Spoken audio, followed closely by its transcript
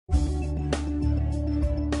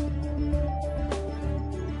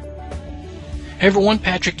Hey everyone,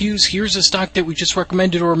 Patrick Hughes. Here's a stock that we just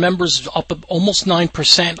recommended to our members, up almost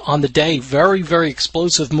 9% on the day. Very, very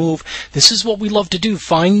explosive move. This is what we love to do.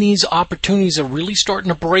 Find these opportunities that are really starting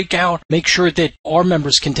to break out. Make sure that our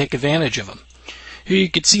members can take advantage of them. Here you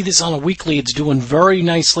can see this on a weekly. It's doing very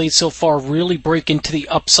nicely so far, really breaking to the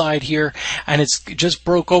upside here, and it's just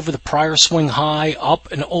broke over the prior swing high,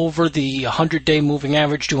 up and over the 100-day moving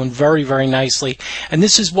average, doing very, very nicely. And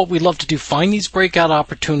this is what we love to do, find these breakout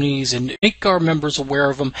opportunities and make our members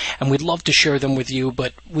aware of them, and we'd love to share them with you,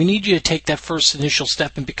 but we need you to take that first initial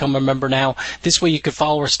step and become a member now. This way you can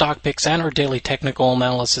follow our stock picks and our daily technical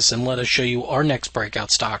analysis and let us show you our next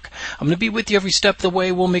breakout stock. I'm going to be with you every step of the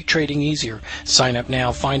way. We'll make trading easier. Sign up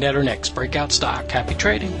now, find out our next breakout stock. Happy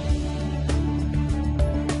trading.